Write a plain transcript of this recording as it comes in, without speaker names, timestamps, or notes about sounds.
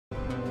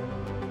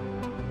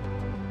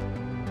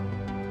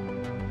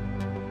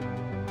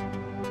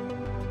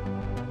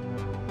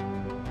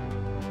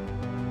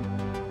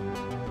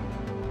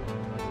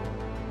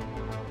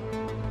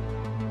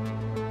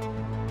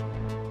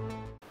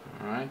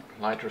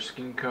lighter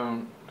skin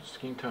tone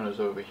is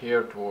over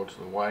here towards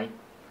the white.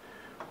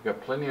 We've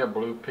got plenty of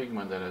blue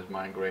pigment that is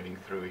migrating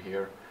through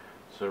here,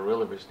 so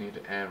really we just need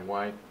to add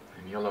white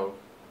and yellow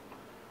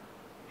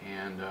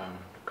and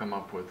come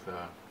up with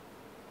the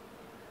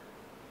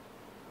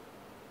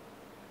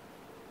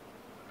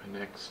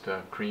next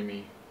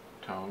creamy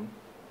tone.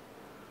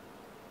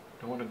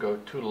 Don't want to go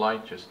too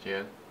light just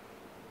yet.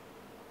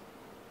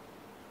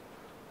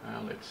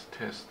 Let's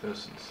test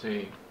this and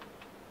see.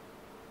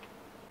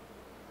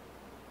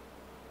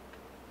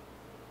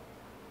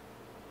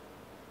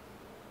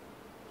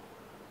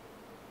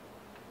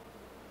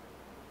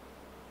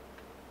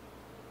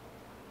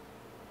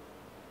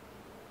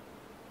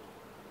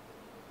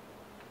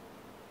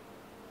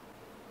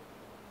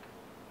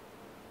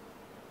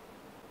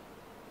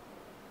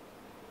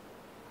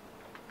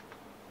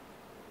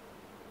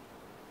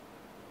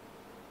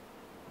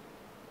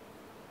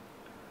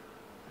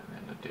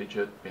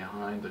 Digit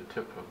behind the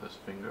tip of this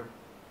finger.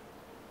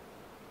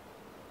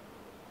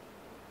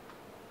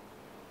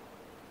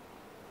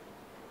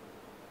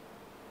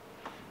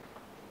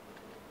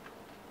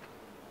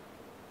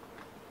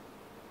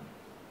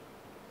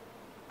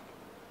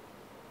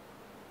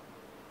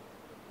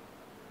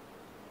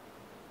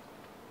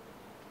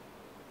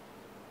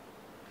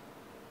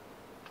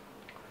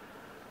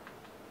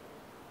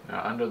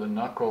 Now under the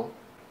knuckle,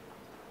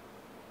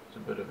 there's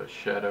a bit of a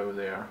shadow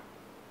there.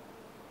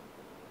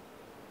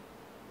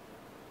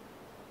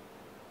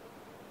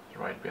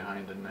 Right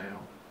behind the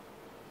nail.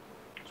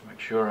 Just make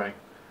sure I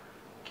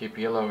keep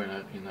yellow in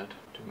it,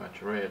 too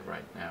much red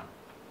right now.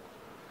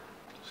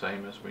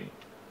 Same as we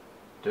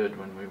did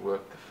when we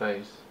worked the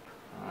face.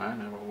 Alright,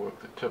 now we'll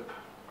work the tip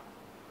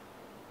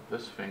of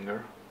this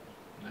finger,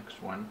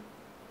 next one.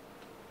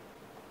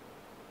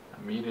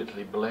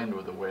 Immediately blend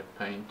with the wet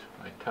paint.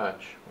 I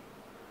touch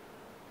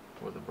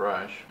with the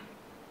brush,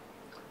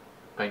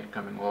 paint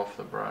coming off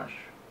the brush.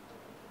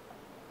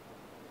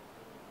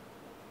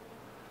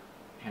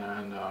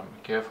 And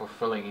be careful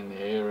filling in the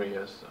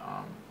areas.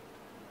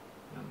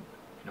 You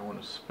don't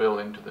want to spill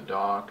into the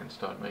dark and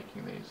start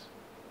making these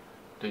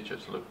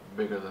digits look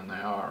bigger than they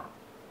are.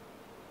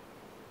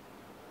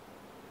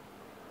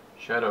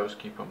 Shadows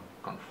keep them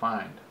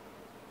confined.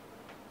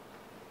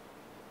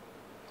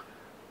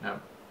 Now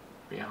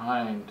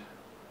behind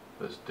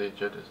this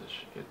digit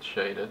it's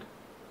shaded,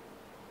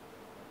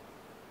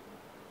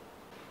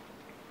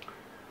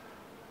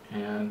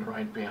 and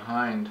right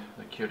behind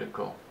the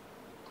cuticle,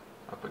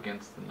 up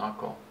against the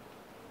knuckle,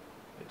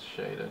 it's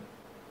shaded.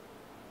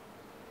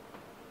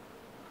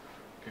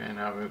 Okay,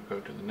 now we'll go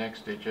to the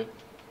next digit.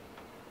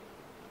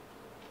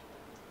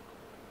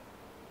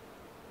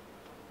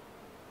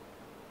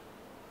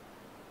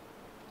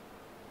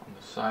 On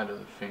the side of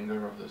the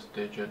finger of this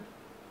digit,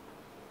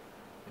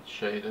 it's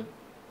shaded.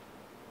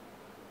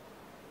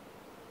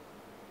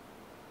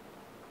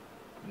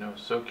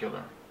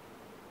 Circular.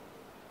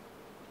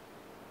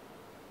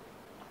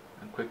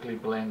 And quickly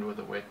blend with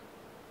the wet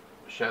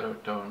shadow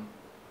tone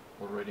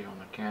already on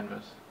the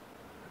canvas.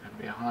 And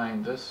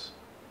behind this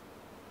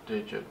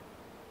digit,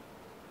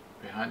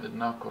 behind the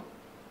knuckle,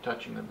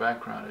 touching the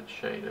background, it's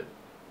shaded.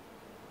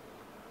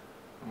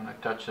 And when I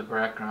touch the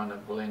background, I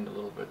blend a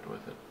little bit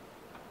with it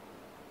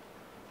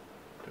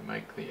to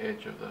make the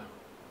edge of the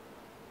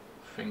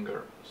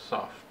finger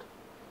soft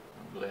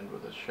and blend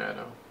with the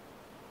shadow.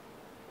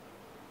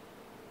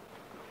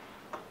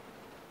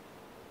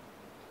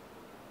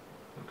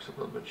 Looks a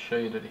little bit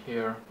shaded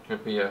here.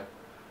 Could be a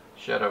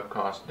shadow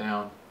cast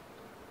down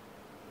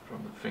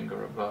from the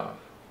finger above.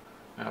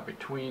 Now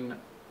between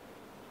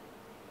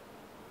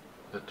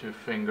the two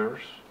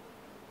fingers,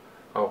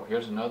 oh,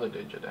 here's another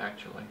digit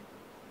actually,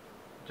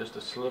 just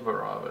a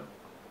sliver of it.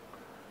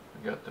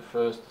 You got the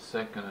first, the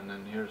second, and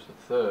then here's the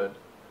third,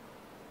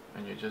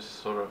 and you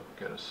just sort of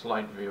get a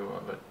slight view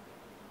of it.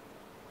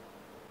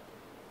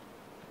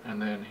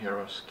 And then here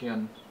are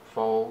skin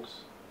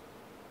folds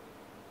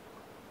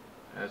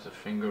as the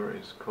finger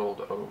is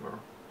curled over.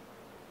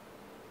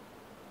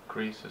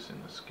 Creases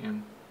in the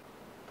skin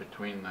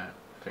between the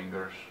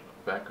fingers,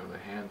 back of the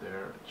hand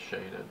there, it's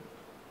shaded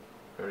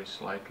very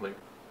slightly,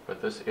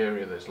 but this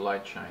area there's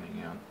light shining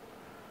in,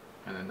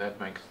 and then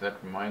that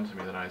reminds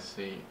me that I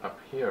see up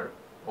here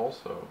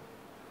also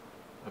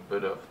a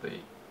bit of the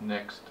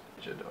next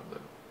digit of the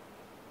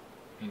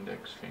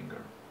index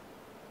finger.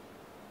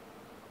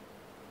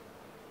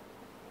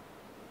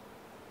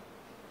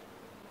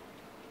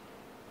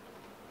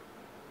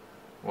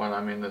 While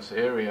I'm in this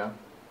area,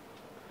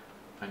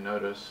 I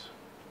notice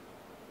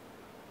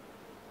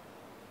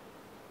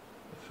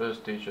the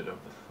first digit of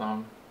the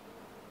thumb,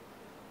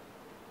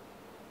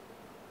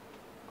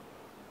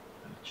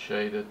 and it's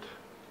shaded.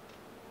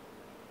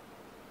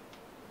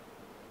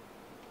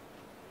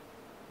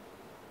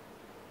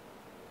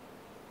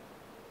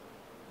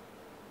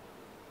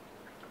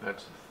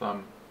 That's the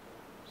thumb,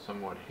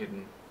 somewhat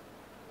hidden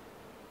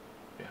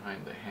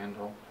behind the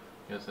handle.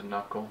 Here's the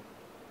knuckle.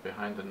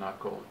 Behind the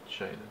knuckle, it's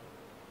shaded.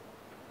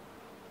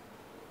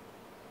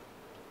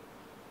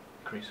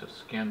 Crease of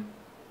skin.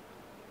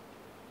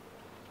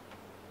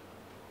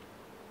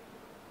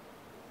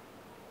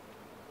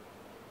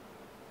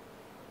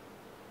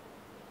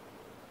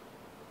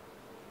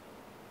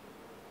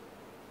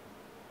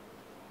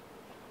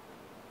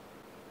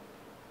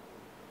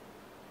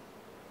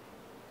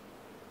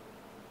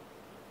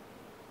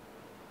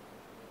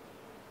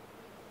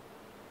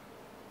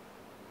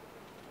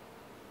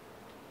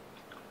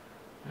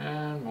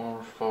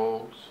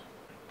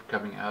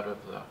 coming out of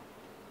the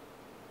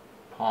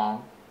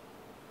palm,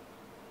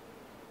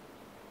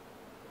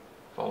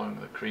 following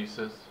the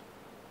creases.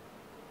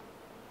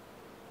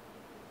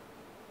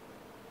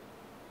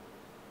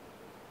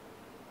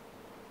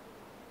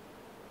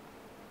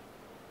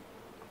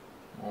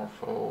 More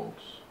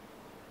folds.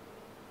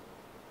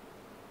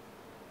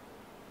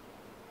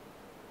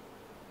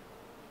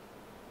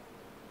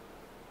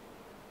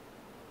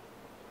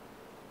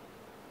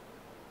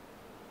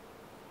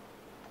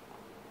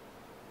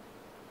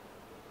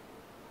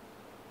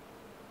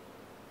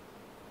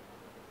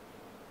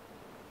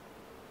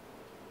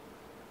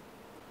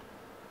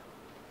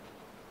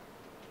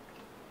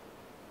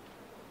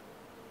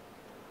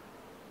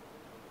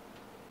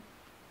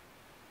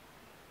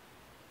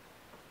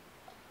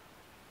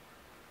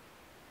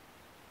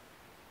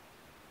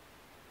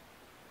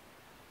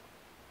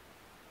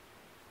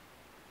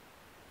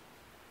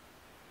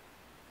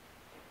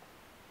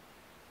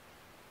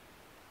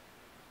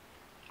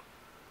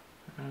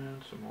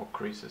 And some more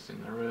creases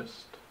in the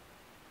wrist.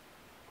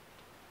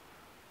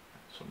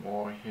 Some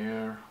more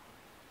here.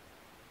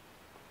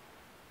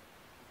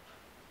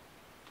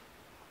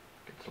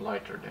 Gets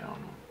lighter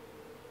down.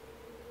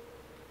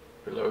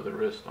 Below the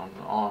wrist on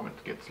the arm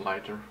it gets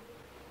lighter.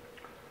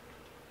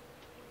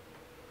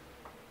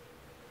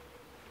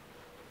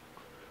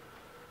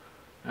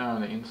 Now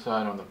on the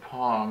inside on the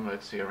palm,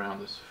 let's see around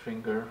this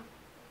finger.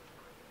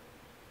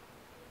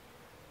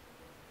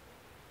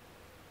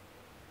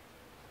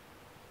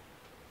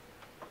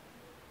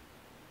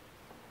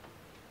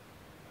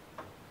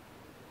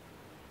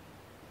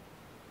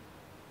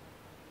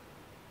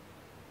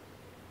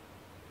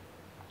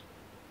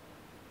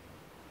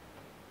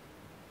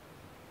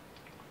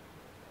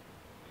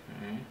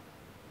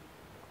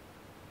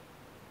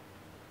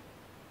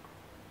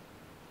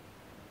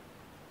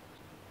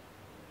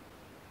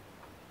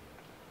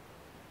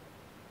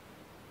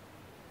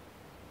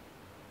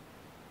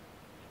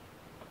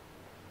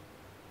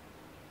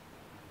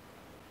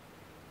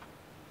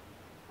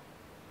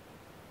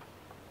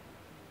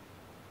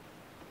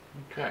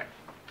 Okay,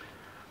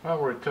 well,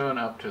 we'll return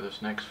up to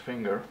this next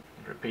finger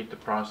and repeat the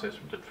process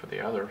we did for the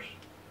others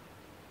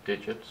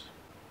digits.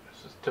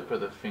 This is the tip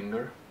of the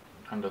finger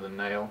under the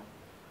nail,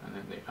 and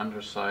then the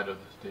underside of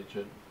this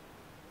digit.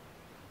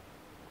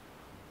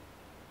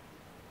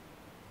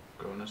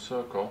 Go in a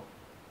circle.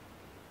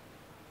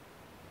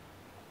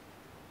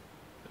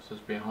 This is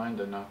behind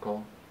the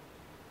knuckle.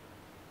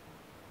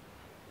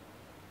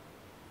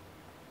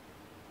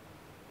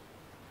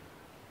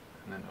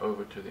 And then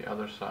over to the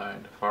other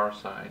side, far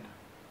side.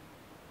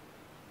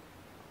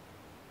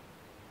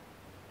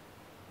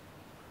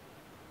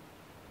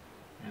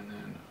 And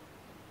then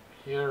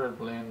here it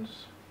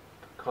blends,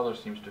 the color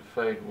seems to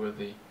fade with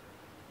the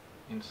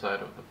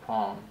inside of the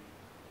palm.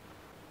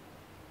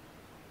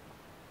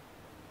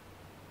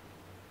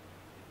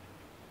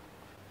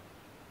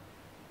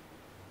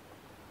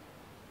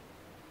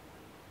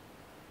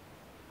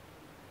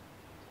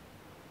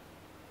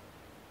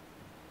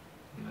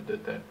 And I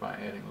did that by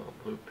adding a little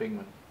blue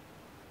pigment.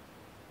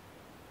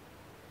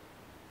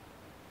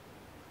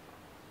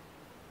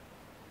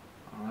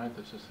 Alright,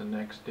 this is the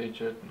next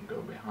digit, and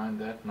go behind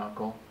that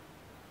knuckle.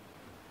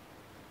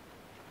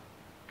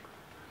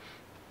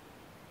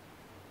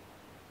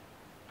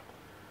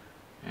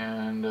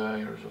 And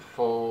here's a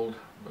fold,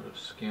 a bit of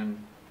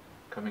skin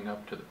coming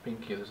up to the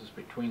pinky. This is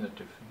between the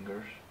two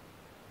fingers.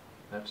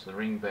 That's the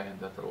ring band,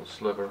 that little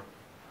sliver.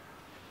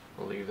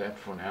 We'll leave that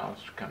for now,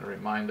 to kind of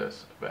remind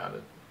us about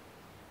it.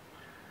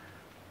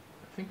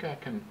 I think I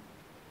can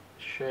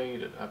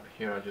shade it up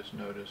here, I just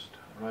noticed,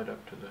 right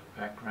up to the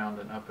background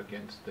and up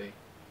against the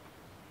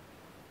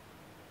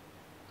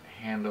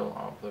handle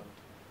of the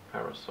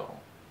parasol.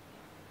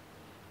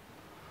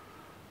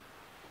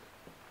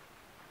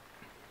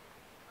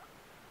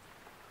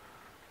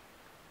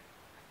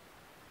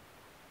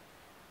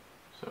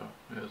 So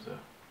there's the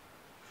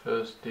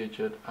first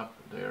digit up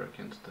there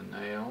against the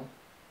nail,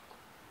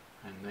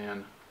 and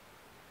then,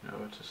 you know,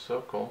 it's a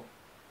circle,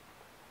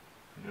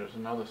 and there's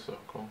another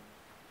circle.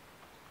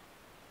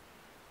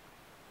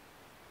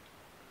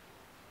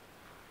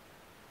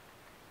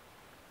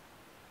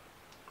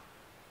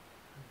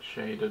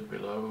 Shaded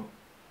below.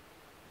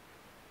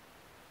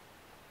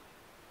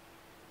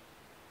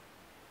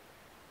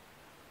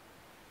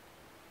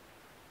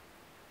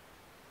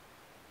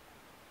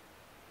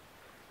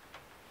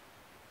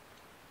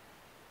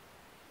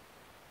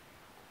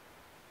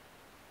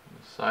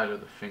 The side of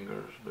the finger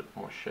is a bit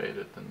more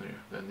shaded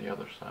than the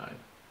other side.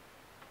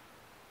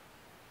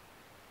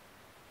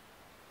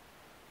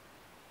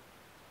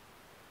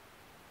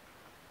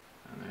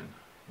 And then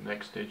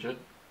next digit.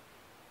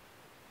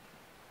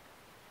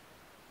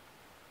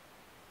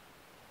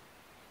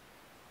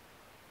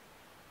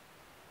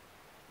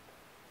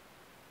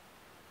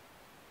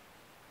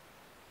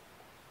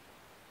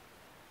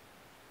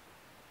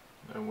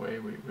 That way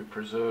we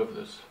preserve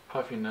this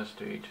puffiness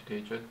to each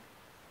digit.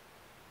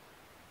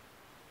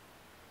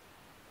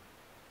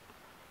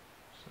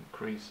 Some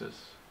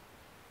creases.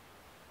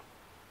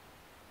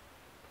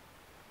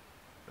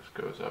 This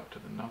goes up to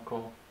the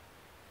knuckle.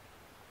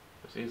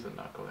 This is a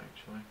knuckle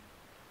actually.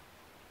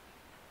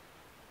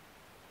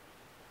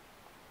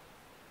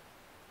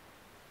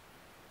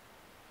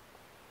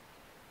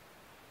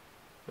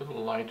 A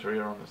little lighter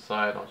here on the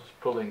side. I'll just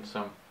pull in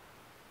some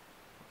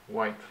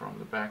white from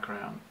the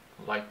background,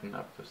 lighten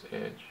up this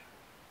edge.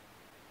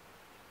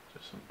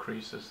 Just some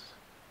creases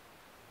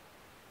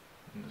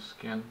in the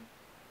skin,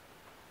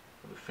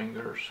 the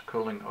fingers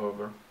curling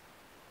over.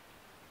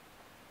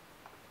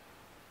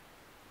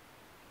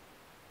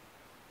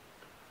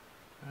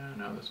 And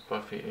now this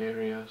puffy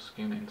area,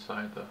 skin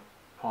inside the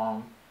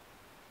palm,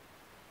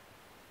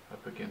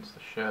 up against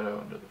the shadow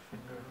under the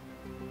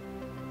finger.